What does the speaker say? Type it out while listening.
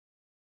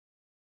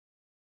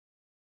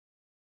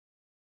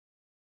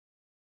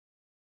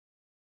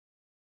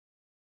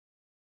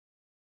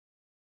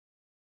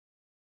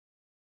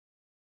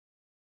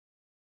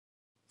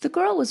The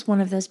girl was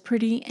one of those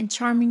pretty and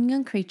charming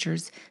young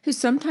creatures who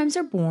sometimes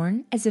are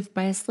born, as if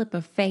by a slip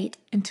of fate,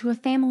 into a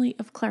family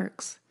of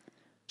clerks.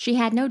 She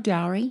had no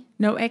dowry,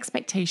 no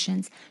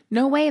expectations,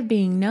 no way of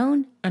being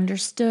known,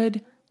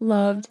 understood,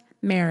 loved,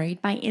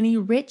 married by any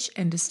rich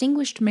and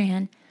distinguished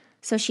man,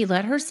 so she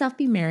let herself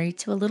be married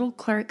to a little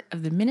clerk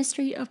of the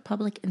Ministry of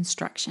Public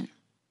Instruction.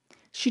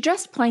 She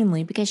dressed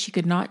plainly because she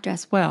could not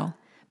dress well,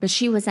 but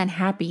she was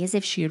unhappy as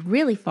if she had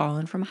really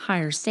fallen from a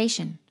higher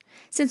station,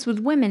 since with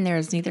women there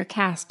is neither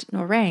caste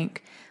nor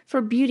rank,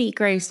 for beauty,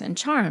 grace, and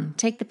charm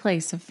take the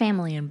place of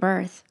family and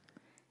birth.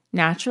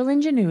 Natural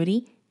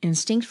ingenuity,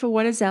 instinct for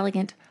what is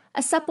elegant,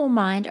 a supple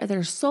mind are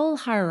their sole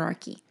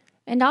hierarchy,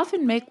 and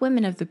often make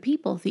women of the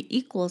people the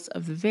equals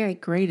of the very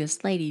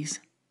greatest ladies.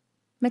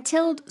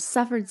 Mathilde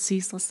suffered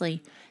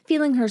ceaselessly,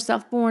 feeling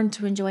herself born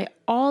to enjoy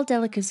all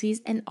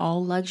delicacies and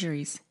all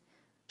luxuries.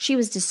 She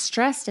was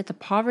distressed at the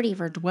poverty of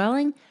her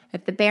dwelling,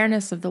 at the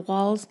bareness of the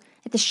walls,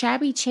 at the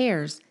shabby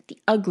chairs, the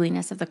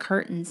ugliness of the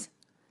curtains.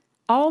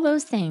 All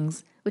those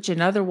things, which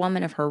another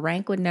woman of her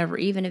rank would never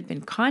even have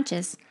been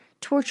conscious,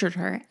 tortured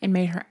her and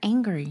made her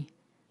angry.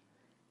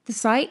 The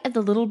sight of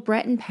the little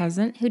Breton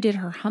peasant who did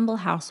her humble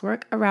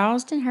housework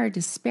aroused in her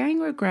despairing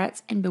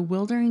regrets and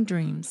bewildering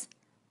dreams.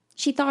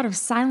 She thought of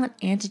silent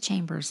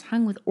antechambers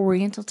hung with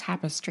oriental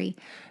tapestry,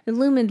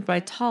 illumined by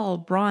tall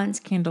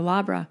bronze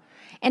candelabra,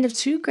 and of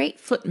two great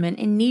footmen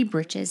in knee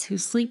breeches who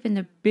sleep in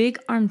the big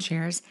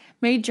armchairs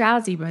made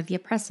drowsy by the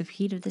oppressive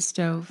heat of the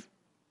stove.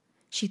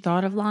 She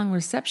thought of long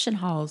reception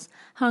halls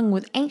hung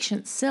with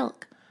ancient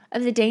silk,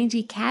 of the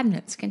dainty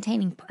cabinets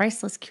containing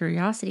priceless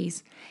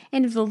curiosities,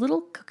 and of the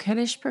little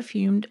coquettish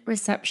perfumed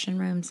reception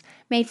rooms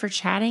made for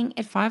chatting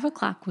at 5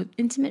 o'clock with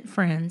intimate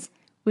friends,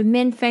 with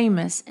men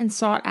famous and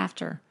sought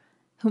after,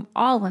 whom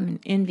all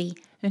women envy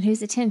and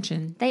whose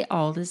attention they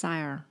all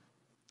desire.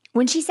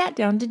 When she sat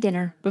down to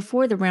dinner,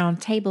 before the round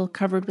table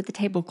covered with the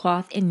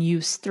tablecloth in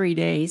use 3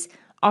 days,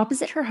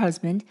 opposite her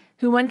husband,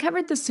 who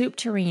uncovered the soup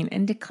tureen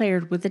and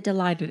declared with a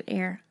delighted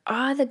air,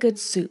 "Ah, the good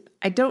soup!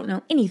 I don't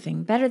know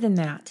anything better than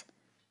that."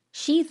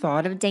 She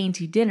thought of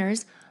dainty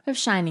dinners, of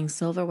shining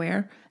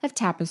silverware, of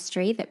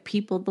tapestry that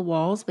peopled the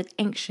walls with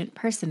ancient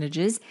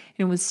personages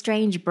and with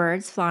strange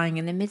birds flying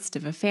in the midst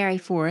of a fairy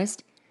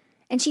forest,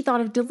 and she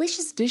thought of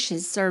delicious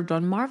dishes served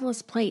on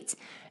marvelous plates,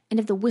 and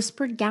of the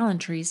whispered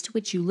gallantries to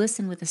which you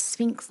listen with a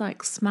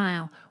sphinx-like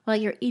smile while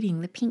you're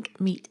eating the pink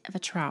meat of a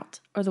trout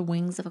or the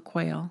wings of a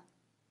quail.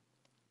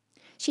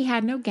 She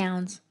had no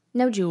gowns,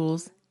 no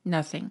jewels,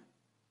 nothing.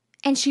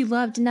 And she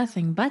loved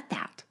nothing but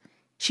that.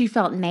 She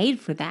felt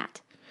made for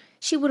that.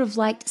 She would have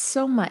liked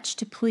so much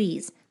to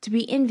please, to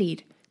be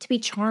envied, to be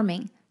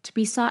charming, to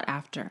be sought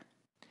after.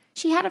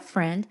 She had a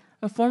friend,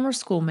 a former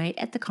schoolmate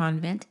at the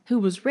convent, who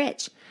was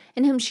rich,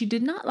 and whom she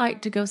did not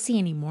like to go see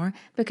any more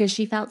because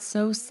she felt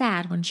so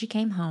sad when she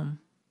came home.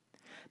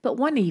 But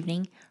one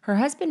evening her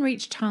husband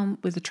reached home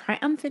with a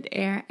triumphant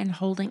air and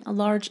holding a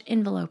large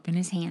envelope in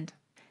his hand.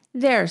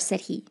 "There,"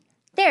 said he,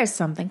 "there's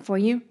something for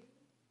you."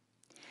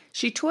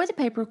 She tore the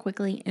paper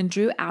quickly and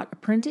drew out a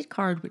printed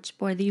card which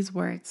bore these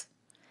words: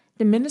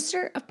 "The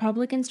Minister of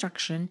Public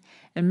Instruction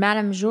and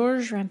Madame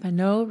Georges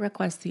Ramponneau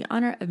request the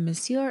honor of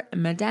Monsieur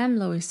and Madame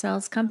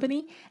Loisel's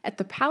company at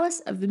the Palace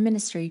of the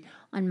Ministry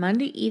on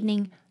Monday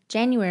evening,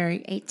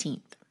 January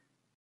 18th.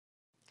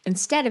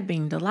 Instead of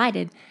being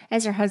delighted,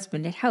 as her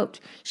husband had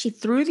hoped, she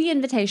threw the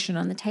invitation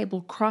on the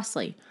table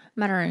crossly,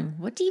 muttering,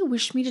 "What do you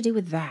wish me to do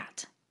with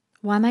that?"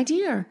 "Why, my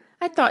dear,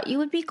 I thought you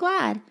would be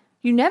glad.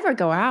 You never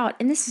go out,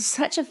 and this is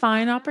such a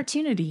fine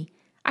opportunity.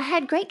 I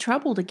had great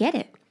trouble to get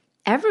it.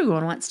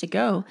 Everyone wants to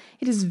go.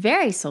 It is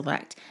very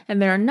select, and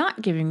they are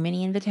not giving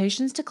many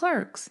invitations to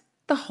clerks.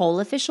 The whole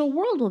official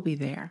world will be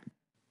there."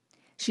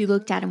 She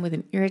looked at him with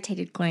an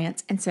irritated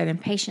glance and said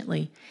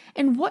impatiently,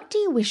 "And what do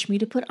you wish me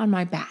to put on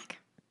my back?"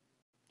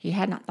 He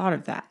had not thought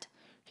of that.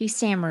 He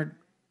stammered,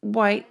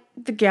 "Why,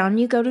 the gown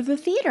you go to the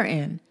theater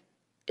in.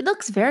 It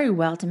looks very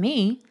well to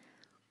me."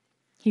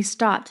 He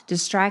stopped,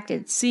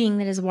 distracted, seeing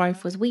that his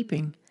wife was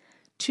weeping.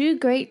 2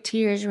 great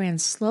tears ran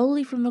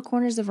slowly from the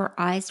corners of her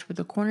eyes toward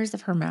the corners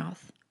of her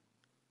mouth.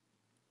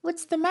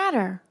 "What's the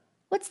matter?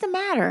 What's the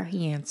matter?"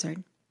 he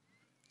answered.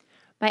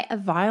 By a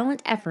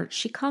violent effort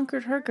she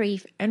conquered her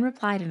grief and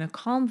replied in a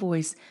calm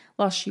voice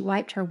while she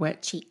wiped her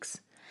wet cheeks,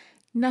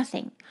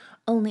 "Nothing,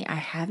 only I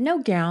have no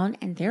gown,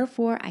 and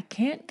therefore I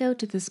can't go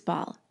to this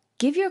ball.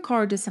 Give your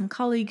card to some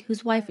colleague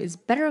whose wife is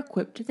better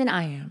equipped than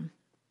I am."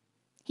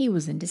 He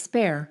was in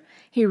despair.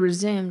 He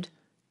resumed,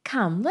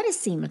 "Come, let us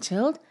see,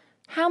 Mathilde.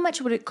 How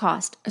much would it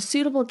cost, a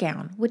suitable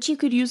gown, which you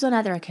could use on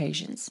other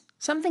occasions?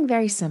 Something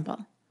very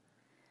simple."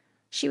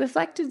 She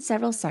reflected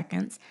several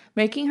seconds,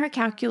 making her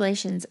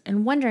calculations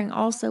and wondering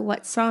also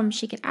what sum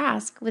she could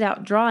ask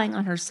without drawing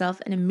on herself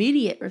an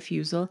immediate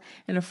refusal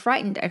and a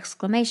frightened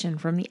exclamation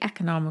from the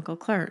economical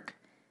clerk.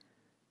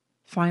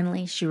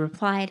 Finally, she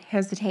replied,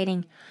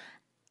 hesitating,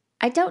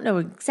 "I don't know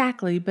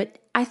exactly, but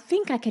I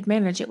think I could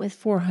manage it with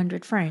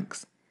 400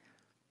 francs.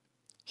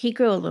 He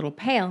grew a little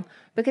pale,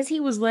 because he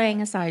was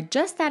laying aside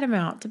just that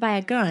amount to buy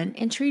a gun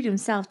and treat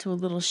himself to a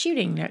little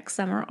shooting next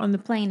summer on the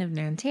plain of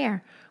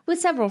Nanterre, with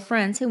several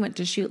friends who went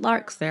to shoot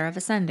larks there of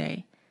a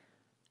Sunday.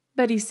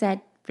 But he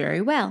said,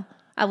 "Very well,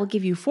 I will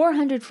give you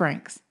 400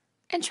 francs,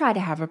 and try to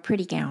have a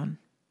pretty gown."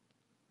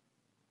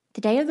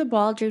 The day of the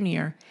ball drew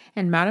near,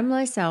 and Madame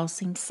Loisel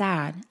seemed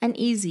sad,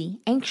 uneasy,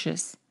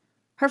 anxious.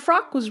 Her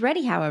frock was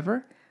ready,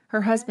 however.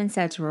 Her husband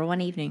said to her one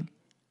evening,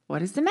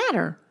 "What is the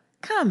matter?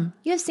 Come,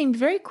 you have seemed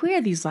very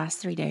queer these last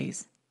 3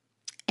 days."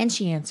 And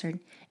she answered,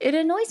 "It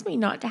annoys me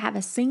not to have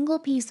a single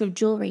piece of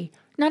jewelry,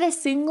 not a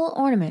single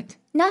ornament,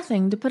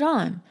 nothing to put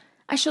on.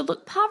 I should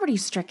look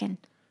poverty-stricken.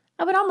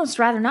 I would almost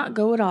rather not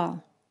go at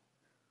all."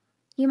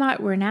 "You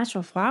might wear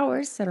natural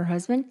flowers," said her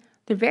husband.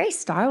 "They're very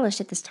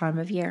stylish at this time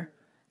of year.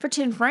 For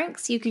 10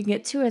 francs you could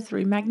get 2 or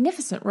 3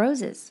 magnificent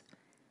roses."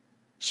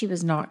 She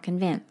was not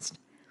convinced.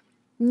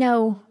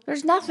 "No,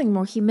 there's nothing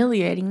more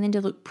humiliating than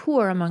to look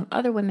poor among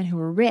other women who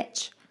are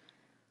rich."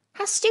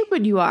 "How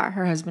stupid you are!"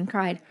 her husband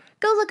cried.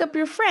 "Go look up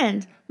your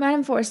friend,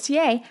 Madame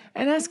Forestier,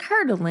 and ask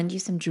her to lend you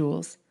some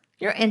jewels.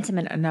 You're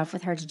intimate enough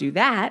with her to do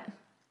that."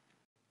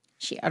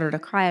 She uttered a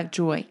cry of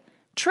joy.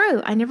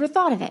 "True, I never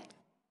thought of it."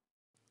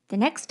 The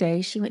next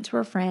day she went to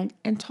her friend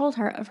and told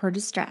her of her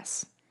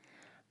distress.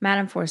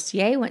 Madame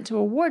Forestier went to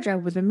a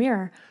wardrobe with a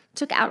mirror,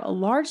 took out a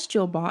large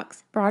jewel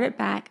box, brought it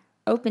back,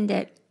 opened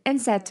it, and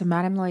said to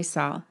Madame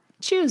Loisel,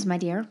 "Choose, my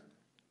dear."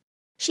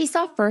 She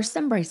saw first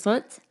some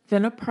bracelets,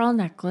 then a pearl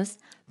necklace,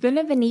 then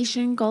a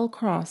Venetian gold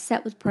cross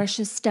set with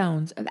precious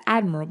stones of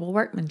admirable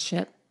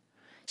workmanship.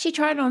 She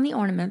tried on the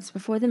ornaments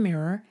before the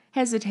mirror,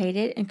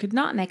 hesitated, and could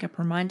not make up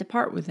her mind to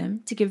part with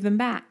them, to give them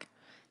back.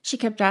 She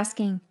kept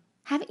asking,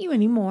 "Haven't you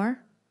any more?"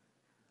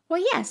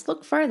 "Well, yes,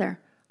 look further.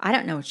 I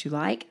don't know what you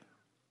like."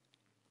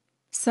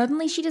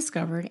 Suddenly she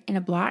discovered in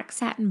a black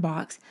satin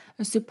box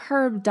a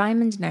superb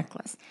diamond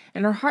necklace,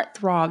 and her heart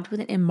throbbed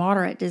with an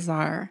immoderate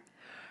desire.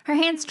 Her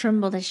hands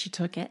trembled as she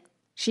took it.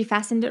 She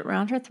fastened it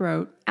round her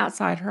throat,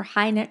 outside her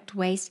high-necked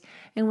waist,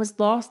 and was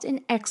lost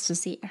in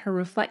ecstasy at her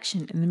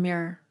reflection in the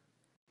mirror.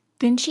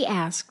 Then she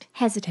asked,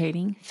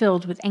 hesitating,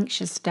 filled with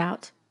anxious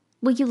doubt,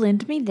 "Will you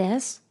lend me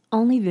this?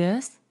 Only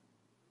this?"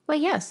 "Why,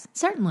 yes,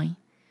 certainly."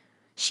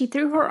 She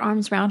threw her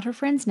arms round her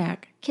friend's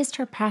neck, kissed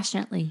her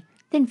passionately,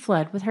 then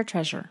fled with her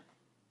treasure.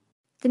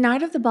 The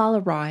night of the ball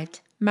arrived.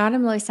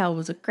 Madame Loisel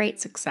was a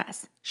great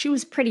success. She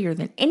was prettier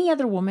than any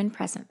other woman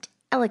present,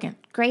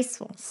 elegant,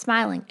 graceful,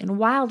 smiling, and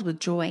wild with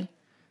joy.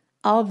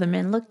 All the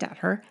men looked at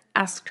her,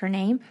 asked her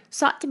name,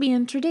 sought to be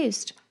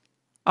introduced.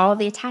 All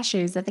the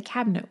attachés of the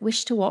cabinet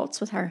wished to waltz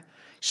with her.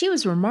 She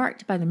was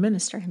remarked by the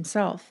minister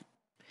himself.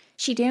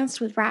 She danced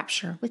with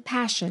rapture, with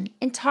passion,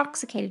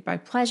 intoxicated by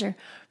pleasure,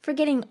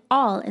 forgetting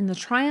all in the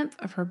triumph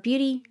of her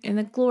beauty, in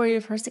the glory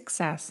of her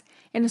success,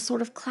 in a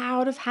sort of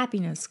cloud of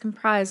happiness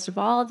comprised of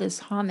all this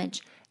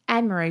homage,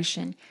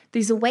 admiration,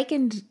 these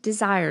awakened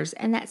desires,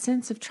 and that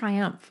sense of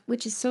triumph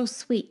which is so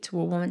sweet to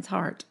a woman's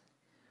heart.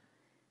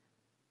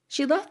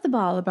 She left the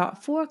ball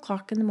about 4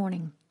 o'clock in the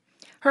morning.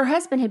 Her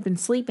husband had been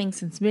sleeping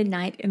since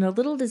midnight in a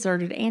little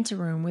deserted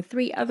anteroom with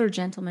 3 other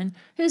gentlemen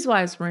whose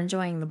wives were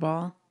enjoying the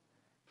ball.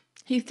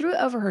 He threw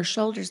over her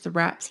shoulders the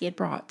wraps he had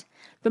brought,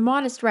 the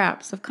modest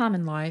wraps of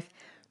common life,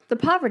 the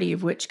poverty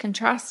of which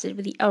contrasted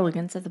with the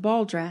elegance of the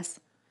ball dress.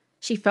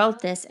 She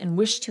felt this and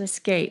wished to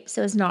escape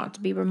so as not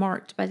to be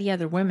remarked by the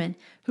other women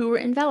who were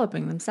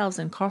enveloping themselves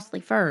in costly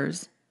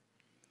furs.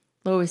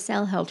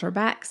 Loisel held her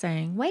back,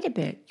 saying, "Wait a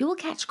bit, you will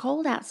catch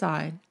cold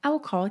outside. I will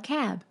call a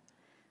cab."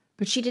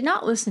 But she did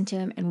not listen to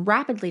him and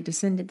rapidly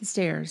descended the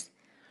stairs.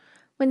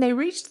 When they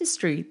reached the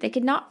street, they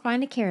could not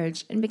find a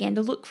carriage and began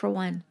to look for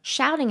one,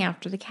 shouting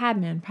after the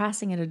cabmen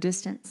passing at a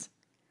distance.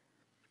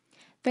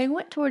 They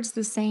went towards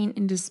the Seine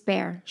in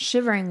despair,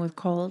 shivering with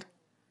cold.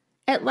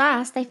 At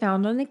last they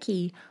found on the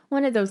quay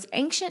one of those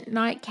ancient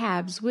night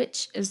cabs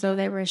which, as though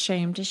they were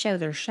ashamed to show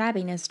their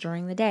shabbiness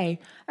during the day,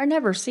 are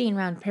never seen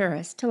round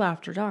Paris till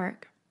after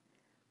dark.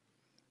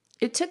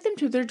 It took them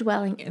to their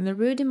dwelling in the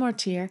Rue de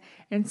Mortier,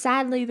 and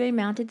sadly they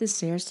mounted the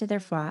stairs to their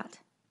flat.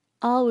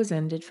 All was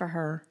ended for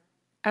her.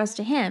 As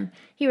to him,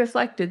 he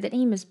reflected that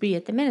he must be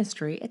at the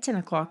ministry at 10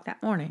 o'clock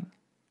that morning.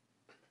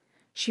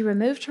 She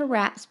removed her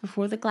wraps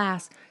before the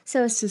glass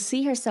so as to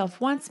see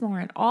herself once more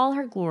in all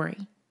her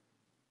glory.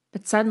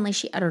 But suddenly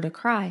she uttered a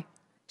cry.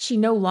 She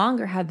no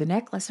longer had the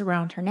necklace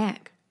around her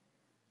neck.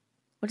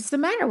 "What is the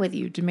matter with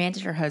you?"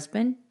 demanded her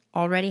husband,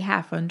 already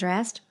half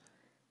undressed.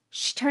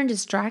 She turned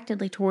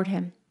distractedly toward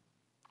him.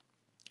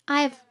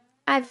 I've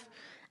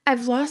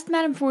lost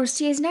Madame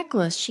Forestier's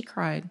necklace," she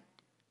cried.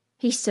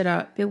 He stood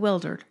up,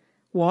 bewildered.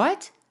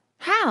 "What?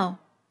 How?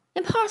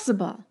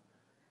 Impossible!"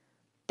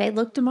 They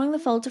looked among the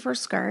folds of her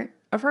skirt,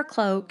 of her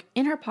cloak,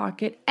 in her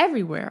pocket,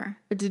 everywhere,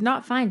 but did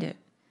not find it.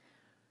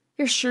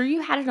 "You're sure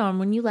you had it on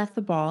when you left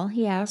the ball?"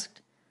 he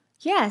asked.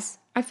 "Yes,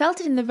 I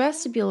felt it in the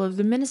vestibule of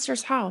the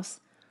minister's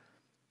house."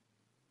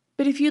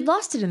 "But if you'd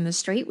lost it in the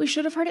street, we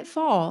should have heard it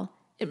fall.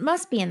 It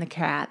must be in the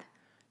cab."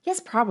 "Yes,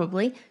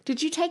 probably.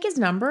 Did you take his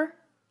number?"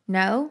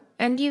 "No.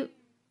 And you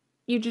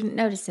didn't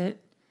notice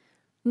it?"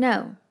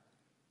 "No."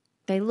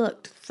 They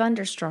looked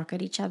thunderstruck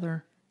at each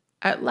other.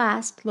 At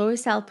last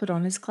Loisel put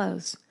on his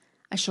clothes.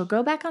 I shall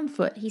go back on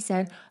foot, he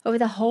said, over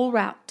the whole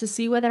route to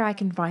see whether I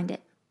can find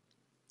it.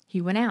 He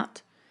went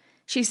out.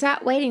 She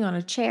sat waiting on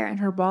a chair in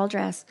her ball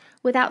dress,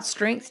 without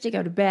strength to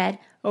go to bed,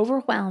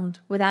 overwhelmed,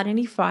 without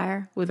any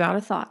fire, without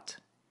a thought.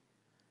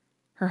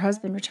 Her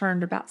husband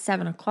returned about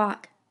 7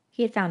 o'clock.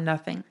 He had found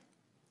nothing.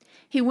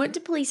 He went to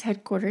police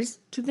headquarters,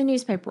 to the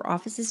newspaper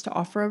offices to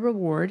offer a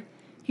reward.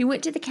 He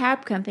went to the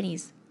cab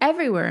companies,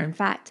 everywhere, in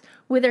fact,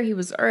 whither he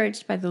was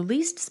urged by the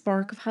least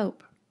spark of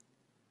hope.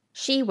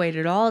 She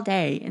waited all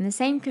day in the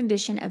same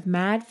condition of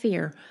mad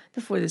fear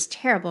before this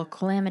terrible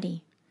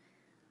calamity.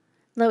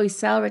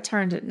 Loisel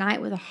returned at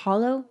night with a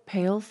hollow,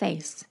 pale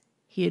face.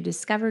 He had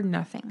discovered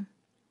nothing.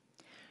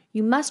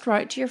 You must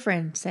write to your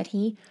friend, said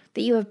he,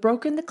 that you have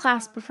broken the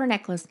clasp of her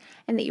necklace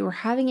and that you are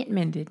having it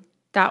mended.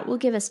 That will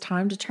give us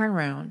time to turn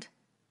round.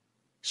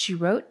 She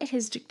wrote at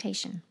his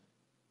dictation.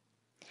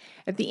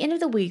 At the end of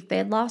the week they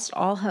had lost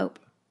all hope.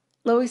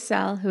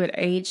 Loisel, who had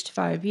aged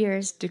 5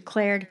 years,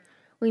 declared,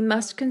 we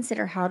must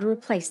consider how to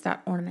replace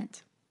that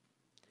ornament.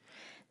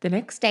 The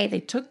next day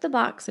they took the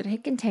box that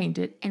had contained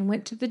it and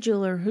went to the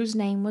jeweler whose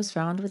name was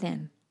found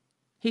within.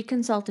 He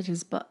consulted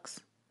his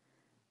books.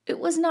 It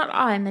was not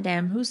I,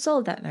 madame, who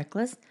sold that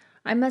necklace.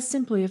 I must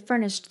simply have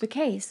furnished the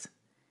case.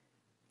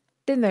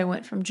 Then they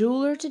went from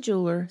jeweler to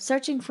jeweler,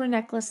 searching for a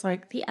necklace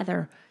like the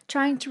other,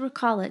 trying to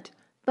recall it,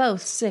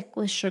 both sick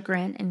with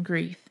chagrin and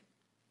grief.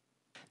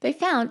 They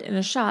found in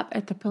a shop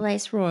at the Palais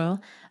Royal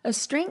a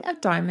string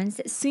of diamonds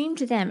that seemed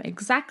to them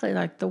exactly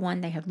like the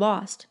one they had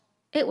lost.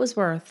 It was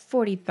worth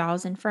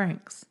 40,000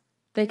 francs.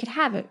 They could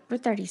have it for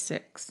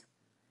 36.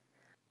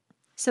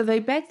 So they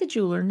begged the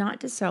jeweler not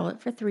to sell it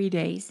for 3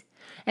 days,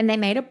 and they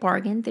made a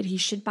bargain that he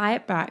should buy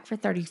it back for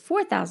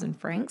 34,000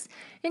 francs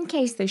in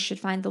case they should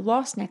find the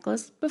lost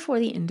necklace before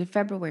the end of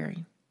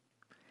February.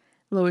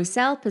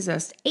 Loisel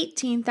possessed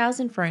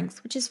 18,000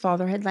 francs which his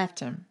father had left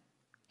him.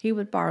 He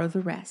would borrow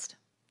the rest.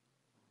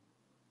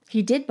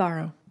 He did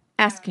borrow,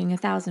 asking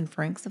 1,000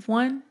 francs of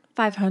one,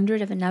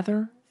 500 of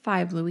another,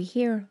 5 louis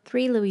here,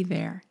 3 louis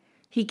there.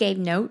 He gave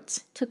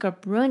notes, took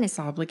up ruinous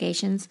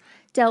obligations,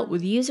 dealt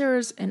with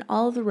usurers and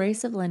all the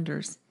race of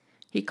lenders.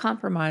 He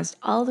compromised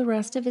all the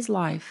rest of his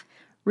life,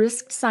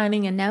 risked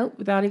signing a note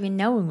without even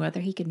knowing whether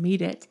he could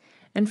meet it,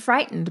 and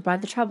frightened by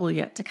the trouble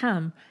yet to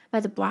come,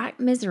 by the black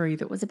misery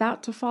that was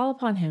about to fall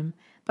upon him,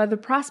 by the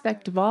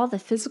prospect of all the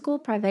physical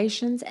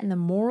privations and the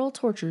moral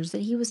tortures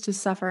that he was to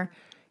suffer,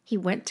 he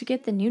went to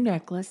get the new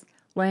necklace,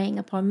 laying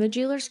upon the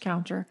jeweler's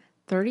counter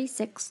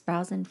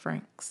 36,000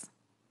 francs.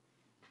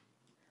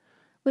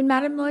 When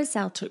Madame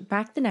Loisel took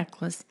back the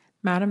necklace,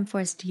 Madame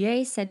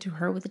Forestier said to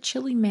her with a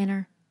chilly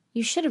manner,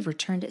 you should have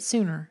returned it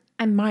sooner.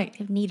 I might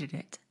have needed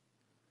it.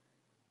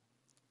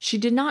 She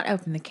did not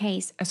open the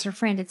case, as her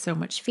friend had so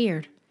much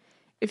feared.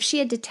 If she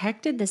had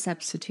detected the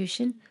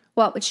substitution,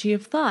 what would she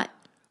have thought?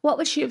 What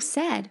would she have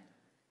said?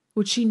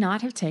 Would she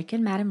not have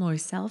taken Madame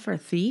Loisel for a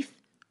thief?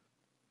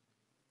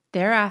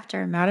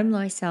 Thereafter, Madame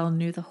Loisel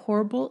knew the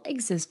horrible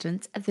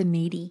existence of the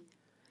needy.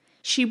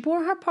 She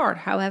bore her part,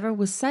 however,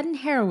 with sudden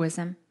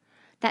heroism.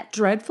 That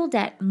dreadful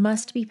debt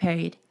must be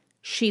paid.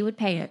 She would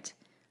pay it.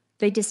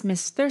 They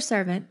dismissed their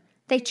servant.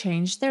 They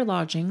changed their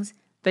lodgings.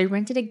 They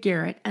rented a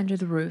garret under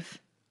the roof.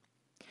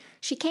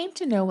 She came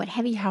to know what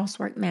heavy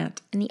housework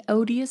meant and the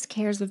odious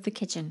cares of the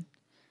kitchen.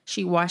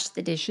 She washed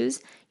the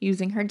dishes,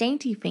 using her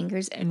dainty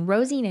fingers and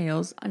rosy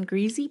nails on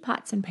greasy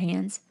pots and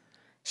pans.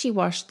 She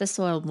washed the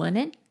soiled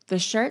linen, the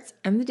shirts,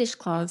 and the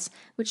dishcloths,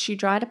 which she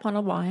dried upon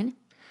a line.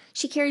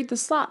 She carried the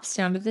slops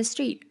down to the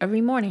street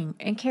every morning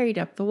and carried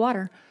up the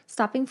water,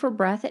 stopping for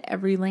breath at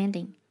every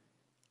landing.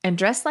 And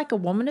dressed like a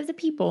woman of the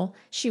people,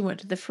 she went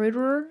to the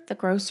fruiterer, the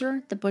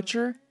grocer, the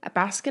butcher, a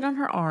basket on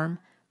her arm,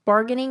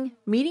 bargaining,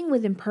 meeting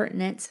with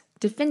impertinence,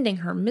 defending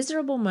her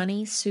miserable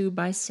money sou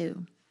by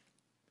sou.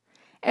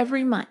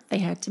 Every month they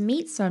had to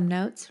meet some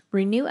notes,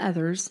 renew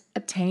others,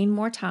 obtain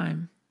more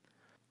time.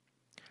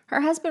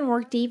 Her husband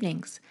worked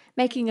evenings,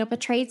 making up a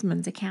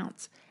tradesman's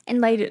accounts,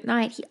 and late at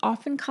night he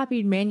often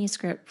copied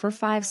manuscript for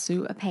 5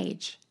 sous a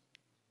page.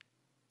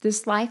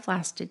 This life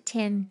lasted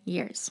 10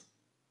 years.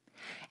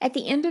 At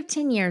the end of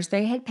 10 years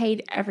they had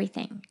paid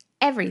everything,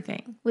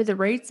 with the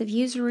rates of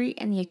usury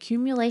and the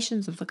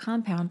accumulations of the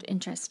compound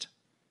interest.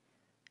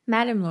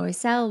 Madame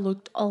Loisel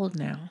looked old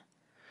now.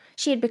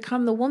 She had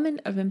become the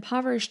woman of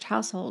impoverished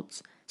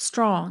households,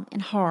 strong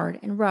and hard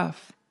and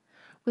rough.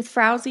 With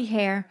frowsy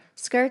hair,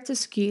 skirts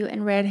askew,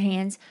 and red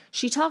hands,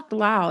 she talked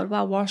loud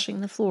while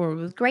washing the floor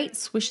with great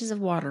swishes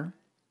of water.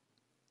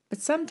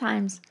 But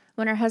sometimes,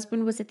 when her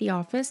husband was at the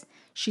office,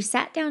 she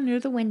sat down near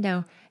the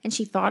window, and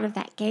she thought of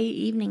that gay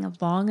evening of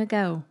long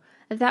ago,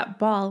 of that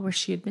ball where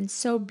she had been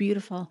so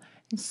beautiful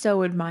and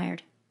so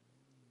admired.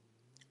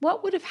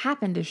 What would have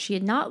happened if she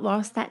had not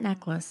lost that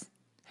necklace?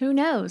 Who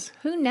knows?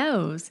 Who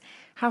knows?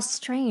 How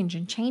strange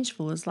and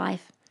changeful is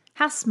life!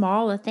 How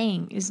small a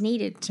thing is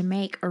needed to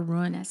make or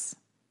ruin us!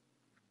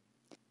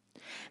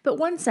 But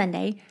one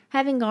Sunday,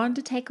 having gone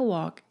to take a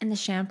walk in the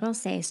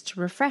Champs-Élysées to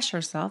refresh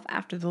herself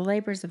after the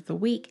labors of the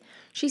week,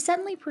 she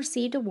suddenly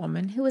perceived a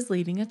woman who was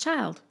leading a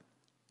child.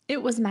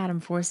 It was Madame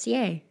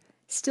Forestier,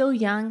 Still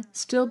young,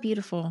 still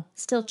beautiful,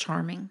 still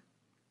charming.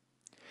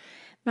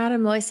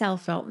 Madame Loisel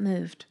felt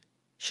moved.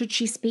 Should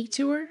she speak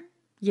to her?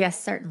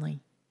 Yes, certainly.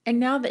 And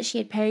now that she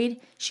had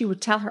paid, she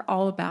would tell her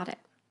all about it.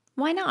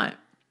 Why not?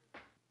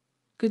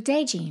 Good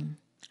day, Jean.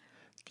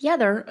 The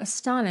other,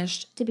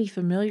 astonished to be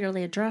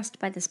familiarly addressed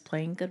by this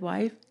plain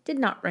goodwife, did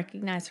not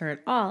recognize her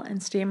at all,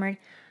 and stammered,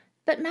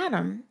 But,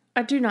 madam,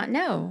 I do not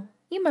know.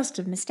 You must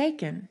have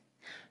mistaken.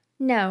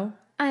 No,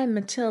 I am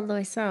Mathilde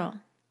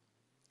Loisel.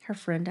 Her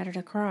friend uttered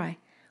a cry.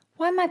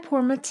 Why, my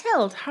poor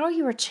Mathilde, how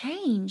you are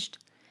changed!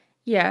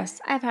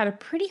 Yes, I have had a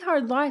pretty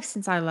hard life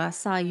since I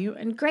last saw you,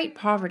 and great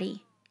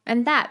poverty.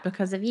 And that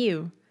because of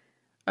you.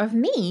 Of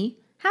me?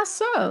 How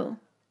so?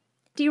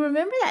 Do you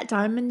remember that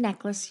diamond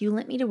necklace you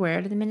lent me to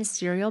wear to the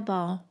ministerial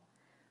ball?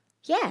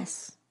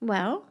 Yes.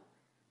 Well?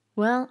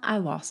 Well, I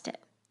lost it.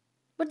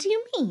 What do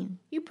you mean?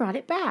 You brought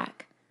it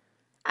back.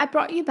 I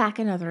brought you back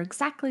another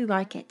exactly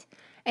like it,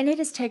 and it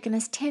has taken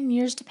us 10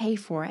 years to pay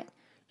for it.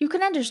 You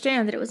can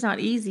understand that it was not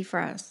easy for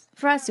us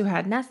who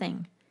had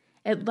nothing.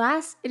 At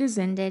last it is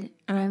ended,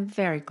 and I am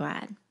very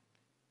glad.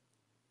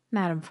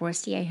 Madame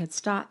Forestier had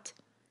stopped.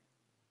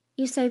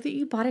 You say that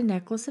you bought a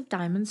necklace of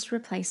diamonds to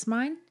replace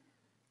mine?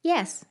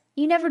 Yes.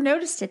 You never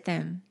noticed it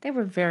then. They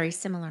were very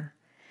similar.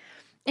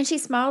 And she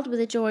smiled with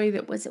a joy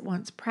that was at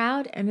once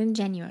proud and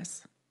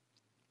ingenuous.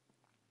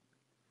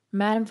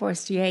 Madame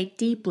Forestier,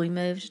 deeply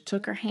moved,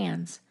 took her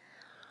hands.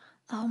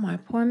 Oh, my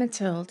poor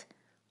Mathilde.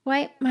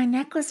 Why, my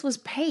necklace was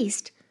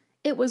paste.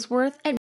 It was worth